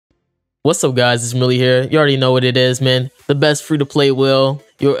What's up, guys? It's Marilli here. You already know what it is, man. The best free-to-play wheel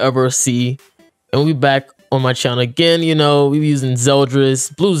you'll ever see. And we back on my channel again. You know, we're using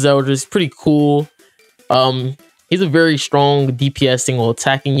ZELDRIS, blue ZELDRIS, pretty cool. He's a very strong DPS single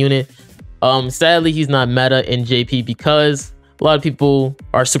attacking unit. Sadly, he's not meta in JP because a lot of people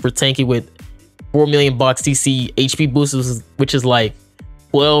are super tanky with 4 million box CC HP boosts, which is like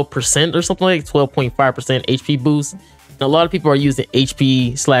 12% or something, like 12.5% HP boost. And a lot of people are using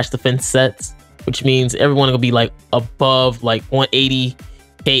HP/defense sets, which means everyone will be like above like 180k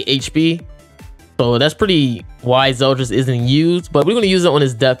HP. So that's pretty why ZELDRIS isn't used, but we're going to use it on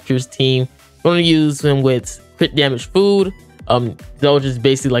his Death Pierce team. We're going to use him with crit damage food. ZELDRIS is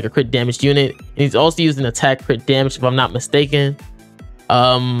basically like a crit damage unit, and he's also using attack crit damage if I'm not mistaken.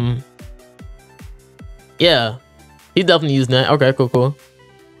 Yeah, he's definitely using that. Okay, cool.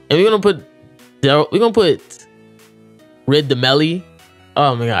 And we're gonna put Red Marilli.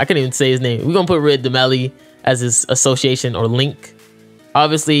 Oh my god, I can't even say his name. We're gonna put Red Marilli as his association or link.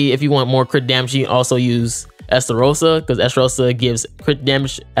 Obviously, if you want more crit damage, you can also use Estarossa, because Estarossa gives crit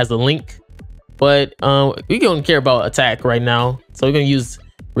damage as a link. But we don't care about attack right now, so we're gonna use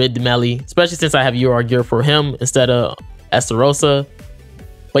Red Marilli, especially since I have UR gear for him instead of Estarossa.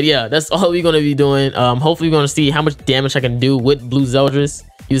 But yeah, that's all we're gonna be doing. Hopefully we're gonna see how much damage I can do with blue ZELDRIS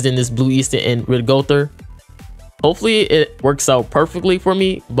using this blue Easter and Red Gother. Hopefully it works out perfectly for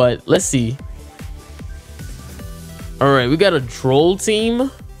me, but let's see. All right, we got a Droll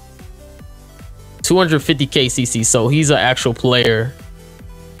team, 250k CC, so he's an actual player.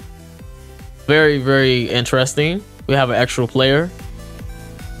 Very interesting. We have an actual player.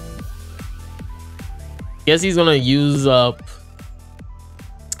 Guess he's gonna use up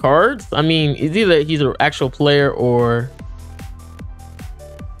cards. I mean, it's either he's an actual player or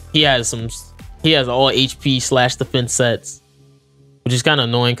he has all HP/defense sets, which is kind of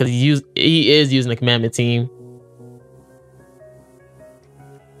annoying because he is using a commandment team.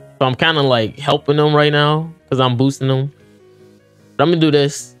 So I'm kind of like helping him right now because I'm boosting him. But I'm gonna do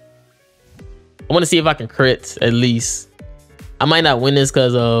this. I want to see if I can crit at least. I might not win this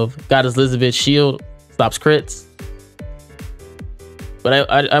because of Goddess Elizabeth's shield stops crits. But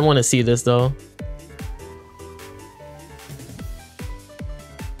I want to see this though.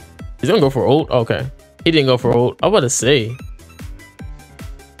 He's gonna go for ult. Okay, he didn't go for ult. I was about to say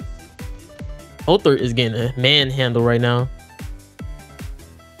Ulthar is getting a manhandle right now.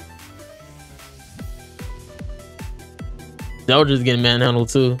 ZELDRIS is getting manhandled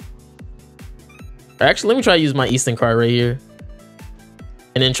too. Actually, let me try to use my Eastern card right here,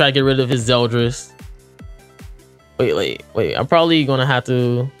 and then try to get rid of his ZELDRIS. Wait. I'm probably gonna have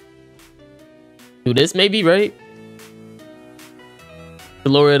to do this maybe, right? To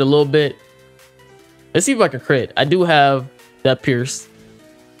lower it a little bit. Let's see if I can crit. I do have that Pierce.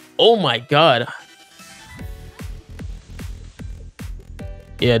 Oh my god.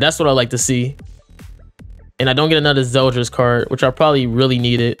 Yeah, that's what I like to see. And I don't get another ZELDRIS card, which I probably really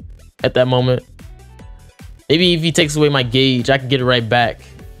needed at that moment. Maybe if he takes away my gauge, I can get it right back.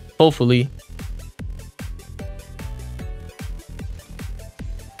 Hopefully.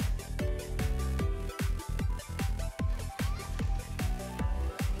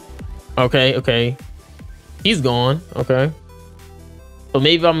 Okay. He's gone. Okay. So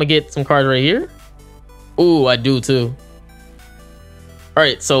maybe I'm gonna get some cards right here. Ooh, I do too. All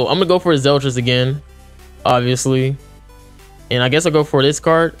right, so I'm gonna go for ZELDRIS again, obviously. And I guess I'll go for this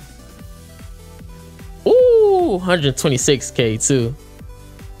card. Ooh, 126k too.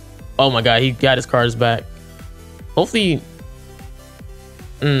 Oh my god, he got his cards back. Hopefully.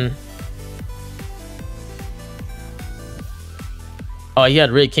 Oh, he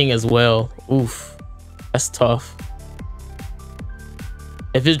had Red King as well. Oof, that's tough.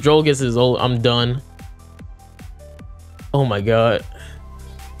 If his Droll gets his ult, I'm done. Oh my god.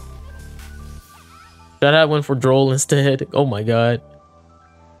 Should I have went for Droll instead? Oh my god.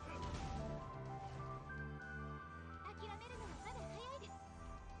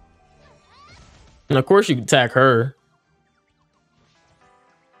 And of course you can attack her.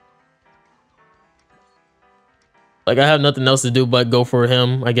 Like, I have nothing else to do but go for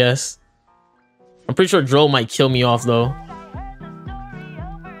him, I guess. I'm pretty sure Droll might kill me off though.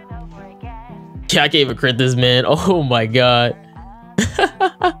 Yeah, I can't even crit this man. Oh my god.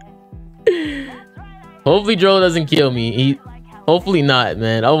 Hopefully Droll doesn't kill me. Hopefully not,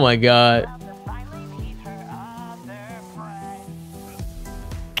 man. Oh my god.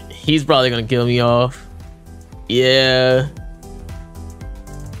 He's probably gonna kill me off. Yeah.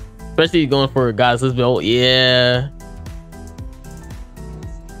 Especially going for a Goddess Elizabeth. Oh, yeah.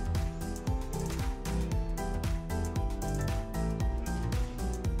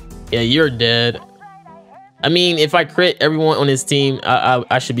 Yeah, you're dead. I mean, if I crit everyone on his team,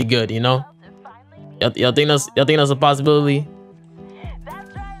 I should be good, you know? Y'all think that's a possibility?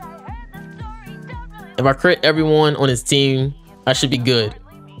 If I crit everyone on his team, I should be good.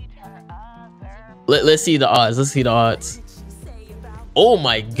 Let's see the odds. Let's see the odds. Oh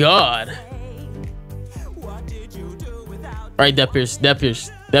my god. All right, Death Pierce.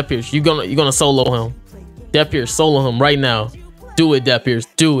 You're gonna solo him. Death Pierce, solo him right now. Do it, Death Pierce.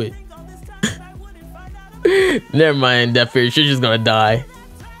 Do it. Never mind, Death Pierce. You're just gonna die.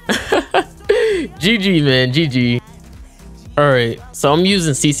 GG, man. GG. All right, so I'm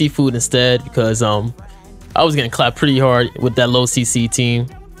using CC food instead because I was getting clapped pretty hard with that low CC team.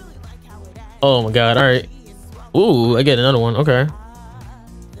 Oh my god. All right. Ooh, I get another one. Okay.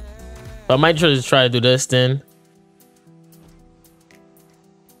 So I might just try to do this then.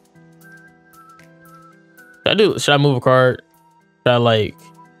 Should I move a card? Should I like?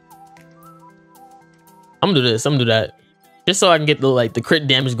 I'm gonna do this. I'm gonna do that, just so I can get the crit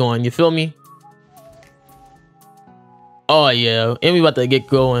damage going. You feel me? Oh yeah, and we about to get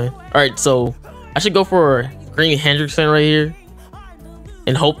going. All right, so I should go for Green Hendrickson right here,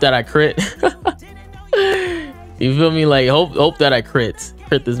 and hope that I crit. You feel me? Like hope that I crit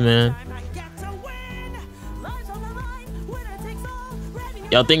this man.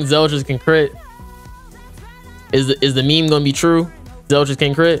 Y'all think ZELDRIS can crit? Is the meme gonna be true? ZELDRIS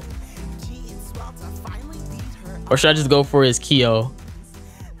can crit? Or should I just go for his Kyo?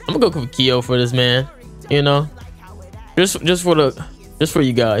 I'm gonna go for Kyo for this man, you know? Just for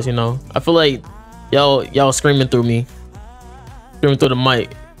you guys, you know? I feel like y'all screaming through me. Screaming through the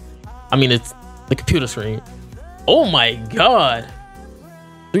mic. I mean, it's the computer screen. Oh my god.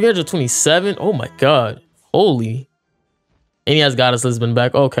 327? Oh my god. Holy. And he has Goddess Lisbon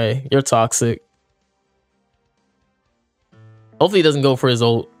back. Okay, you're toxic. Hopefully he doesn't go for his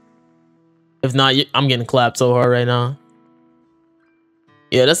ult. If not, I'm getting clapped so hard right now.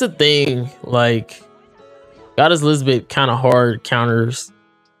 Yeah, that's the thing. Like, Goddess Lisbon kind of hard counters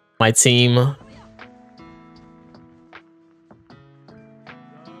my team.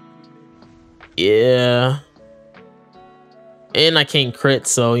 Yeah. And I can't crit,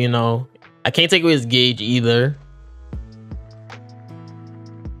 so, you know, I can't take away his gauge either.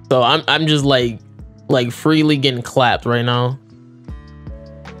 So I'm just like freely getting clapped right now.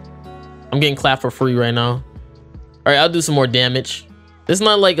 I'm getting clapped for free right now. All right, I'll do some more damage. It's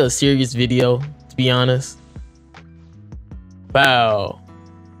not like a serious video, to be honest. Wow.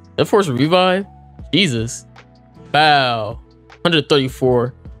 That force revive? Jesus. Wow.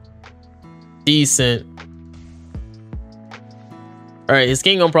 134. Decent. All right, his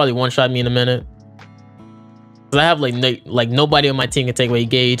king gonna probably one-shot me in a minute. Cause I have like nobody on my team can take away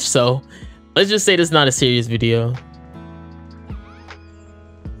gauge, so let's just say this is not a serious video.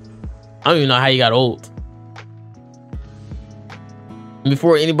 I don't even know how you got ult.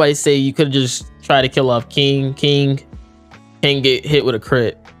 Before anybody say you could have just tried to kill off King can't get hit with a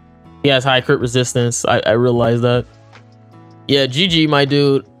crit. He has high crit resistance. I realize that. Yeah, GG, my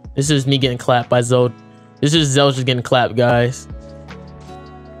dude. This is me getting clapped by Zeld. This is ZELDRIS getting clapped, guys.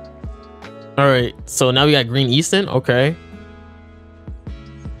 All right, so now we got Green Easton. Okay,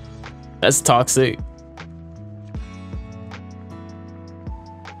 that's toxic.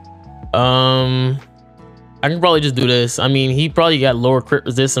 I can probably just do this. I mean, he probably got lower crit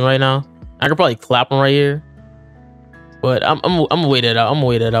resistance right now. I could probably clap him right here, but I'm gonna wait it out. I'm gonna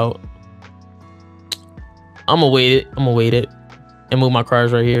wait it out. I'm gonna wait it and move my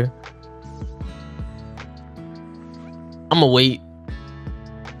cards right here. I'm gonna wait.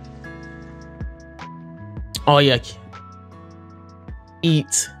 Oh yeah,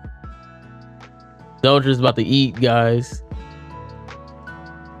 eat. ZELDRIS about to eat, guys.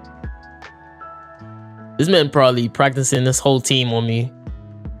 This man probably practicing this whole team on me.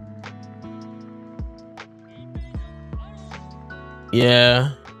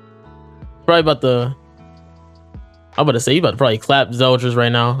 Yeah, probably about to. I'm about to say you about to probably clap ZELDRIS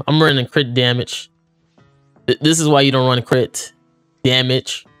right now. I'm running crit damage. This is why you don't run crit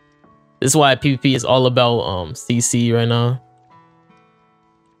damage. This is why PvP is all about CC right now.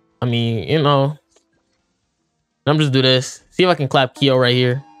 I mean, you know, I'm just do this. See if I can clap Kyo right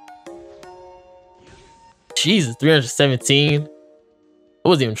here. Jesus, 317. I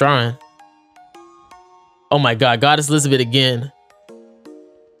wasn't even trying. Oh my god, Goddess Elizabeth again.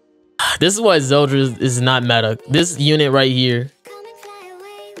 This is why ZELDRIS is not meta. This unit right here.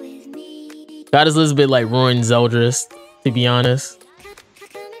 Goddess Elizabeth like ruined ZELDRIS, to be honest.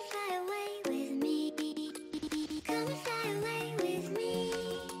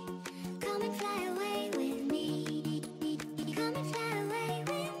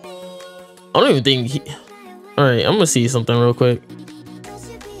 I don't even think he... All right, I'm gonna see something real quick.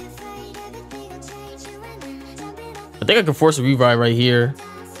 I think I can force a revive right here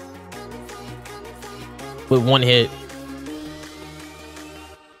with one hit.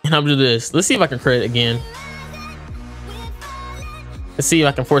 And I'm gonna do this. Let's see if I can crit again. Let's see if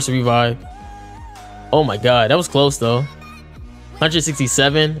I can force a revive. Oh my god, that was close though.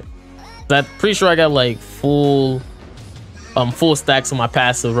 167. I'm pretty sure I got like full stacks on my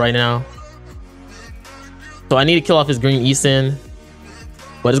passive right now. So I need to kill off his green Eason,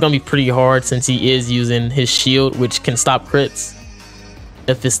 but it's gonna be pretty hard since he is using his shield, which can stop crits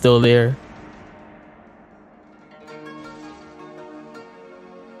if it's still there.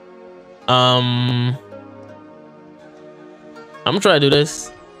 I'm gonna try to do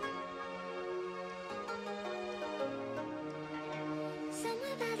this.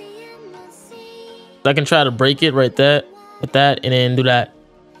 I can try to break it right there with that and then do that.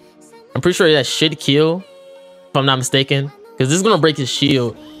 I'm pretty sure that should kill, if I'm not mistaken, because this is gonna break his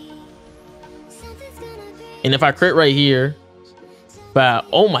shield. And if I crit right here, wow,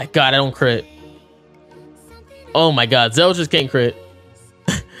 oh my god, I don't crit. Oh my god, ZELDRIS can't crit.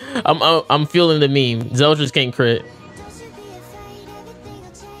 I'm feeling the meme. ZELDRIS can't crit.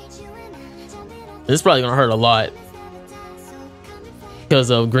 This is probably gonna hurt a lot because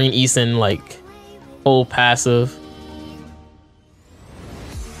of green Eason like whole passive.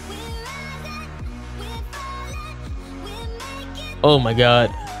 Oh my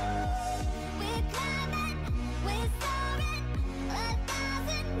god.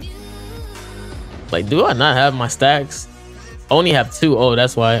 Like, do I not have my stacks? I only have 2. Oh,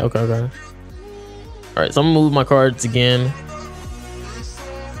 that's why. Okay, okay. Alright, so I'm gonna move my cards again.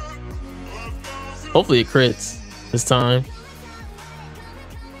 Hopefully it crits this time.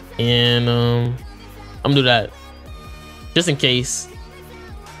 And I'm gonna do that. Just in case.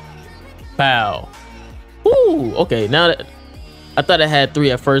 Pow. Ooh, okay, now that I thought I had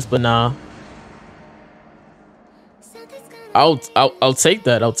 3 at first, but nah. I'll take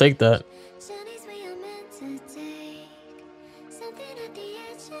that. I'll take that.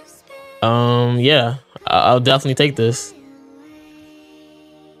 Yeah, I'll definitely take this.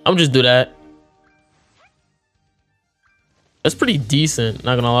 I'm just do that. That's pretty decent,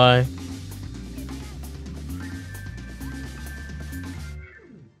 not gonna lie.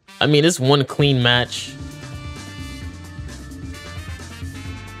 I mean, it's one clean match.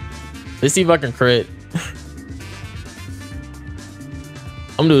 Let's see if I can crit.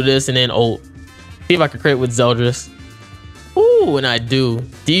 I'm gonna do this and then ult. See if I can crit with ZELDRIS. Ooh, and I do.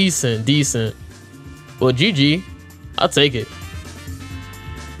 Decent, decent. Well, GG. I'll take it.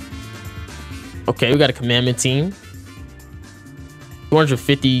 Okay, we got a commandment team.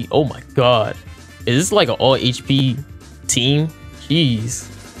 250. Oh my god. Is this like an all HP team? Jeez.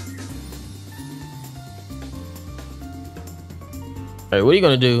 Alright, what are you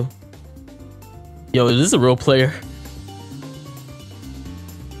gonna do? Yo, is this a real player?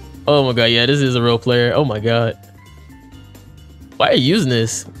 Oh my god, yeah, this is a real player. Oh my god. Why are you using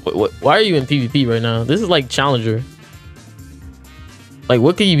this? Why are you in PvP right now? This is like Challenger. Like,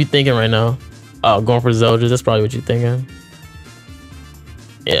 what could you be thinking right now? Oh, going for ZELDRIS. That's probably what you're thinking.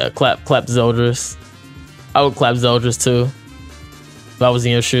 Yeah, clap ZELDRIS. I would clap ZELDRIS too if I was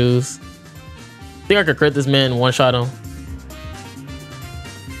in your shoes. Think I could crit this man and one-shot him?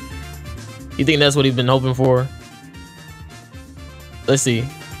 You think that's what he's been hoping for? Let's see.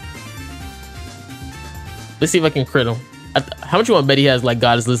 Let's see if I can crit him. How much you want to bet he has like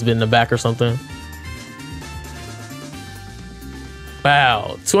Goddess Elizabeth in the back or something?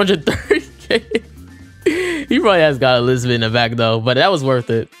 Wow, 230k. He probably has Goddess Elizabeth in the back though, but that was worth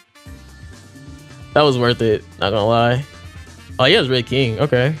it. That was worth it, not gonna lie. Oh, he has Red King,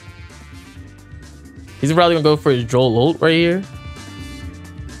 okay. He's probably gonna go for his Droll ult right here.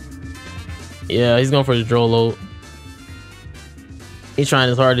 Yeah, he's going for his Droll ult. He's trying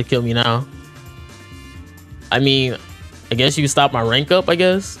his hard to kill me now. I mean, I guess you can stop my rank up, I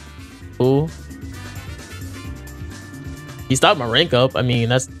guess. Cool. He stopped my rank up. I mean,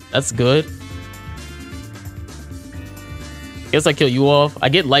 that's good. Guess I kill you off. I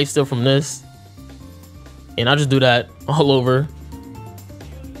get life steal from this. And I'll just do that all over.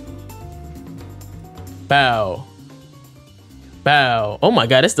 Bow. Bow. Oh my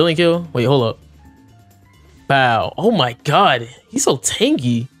god, that still ain't kill? Wait, hold up. Bow. Oh my god, he's so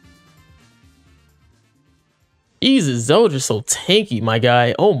tanky. Jesus, ZELDRIS so tanky, my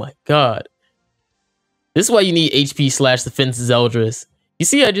guy. Oh my god. This is why you need HP / defense ZELDRIS. You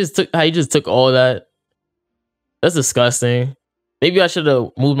see, how he just took all that. That's disgusting. Maybe I should have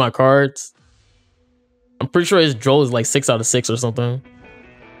moved my cards. I'm pretty sure his Droll is like 6 out of 6 or something.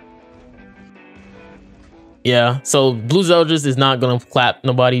 Yeah, so blue Zeldris is not gonna clap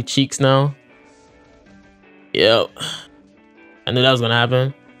nobody cheeks now. Yep. I knew that was gonna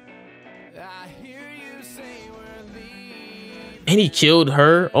happen. And he killed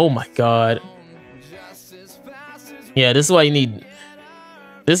her. Oh my god. Yeah, this is why you need.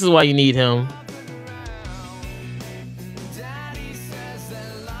 This is why you need him.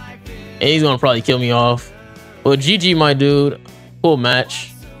 And he's gonna probably kill me off. Well, GG, my dude. Cool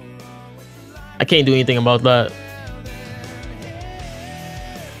match. I can't do anything about that.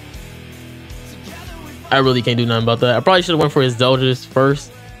 I really can't do nothing about that. I probably should have went for his Zeldris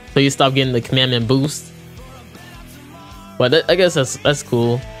first, so you stop getting the commandment boost. But I guess that's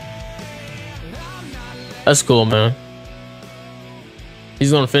cool. That's cool, man.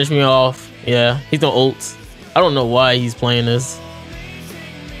 He's gonna finish me off. Yeah, he's gonna ult. I don't know why he's playing this.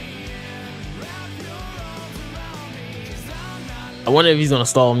 I wonder if he's gonna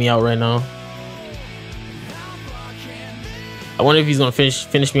stall me out right now. I wonder if he's gonna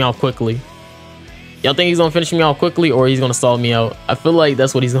finish me off quickly. Y'all think he's gonna finish me off quickly, or he's gonna stall me out? I feel like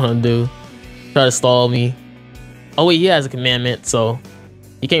that's what he's gonna do. Try to stall me. Oh wait, he has a commandment, so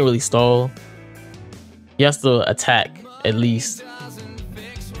he can't really stall. He has to attack at least.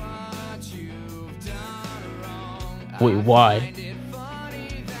 Wait, why?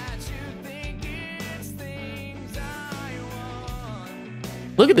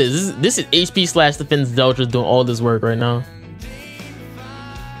 Look at this. This is HP slash defense Zeldris doing all this work right now.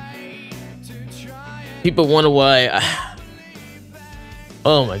 People wonder why.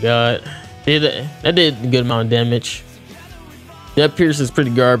 Oh my god. That did a good amount of damage. That Pierce is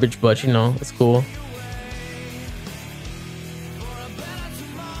pretty garbage, but you know, it's cool.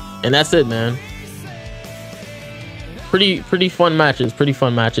 And that's it, man. Pretty fun matches. Pretty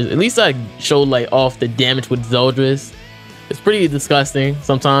fun matches. At least I showed like off the damage with Zeldris. It's pretty disgusting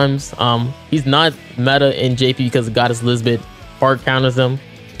sometimes. He's not meta in JP because Goddess Elizabeth hard counters him.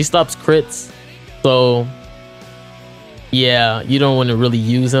 He stops crits. So yeah, you don't want to really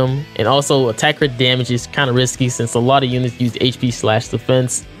use him. And also attack crit damage is kind of risky since a lot of units use HP slash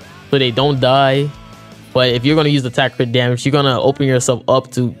defense, so they don't die. But if you're going to use attack crit damage, you're going to open yourself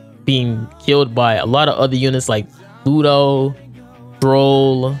up to being killed by a lot of other units like Ludo,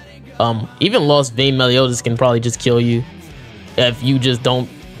 Troll, even Lost Vein Meliodas can probably just kill you if you just don't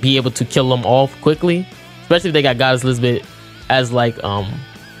be able to kill them off quickly. Especially if they got Goddess Elizabeth as like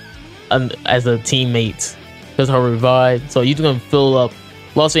as a teammate because her revive. So you're gonna fill up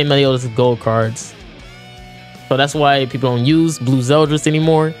Lost Vein Meliodas gold cards. So that's why people don't use blue Zeldris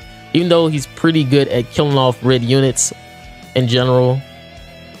anymore, even though he's pretty good at killing off red units in general.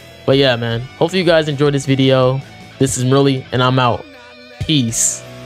 But yeah, man, hopefully you guys enjoyed this video. This is Marilli, and I'm out. Peace.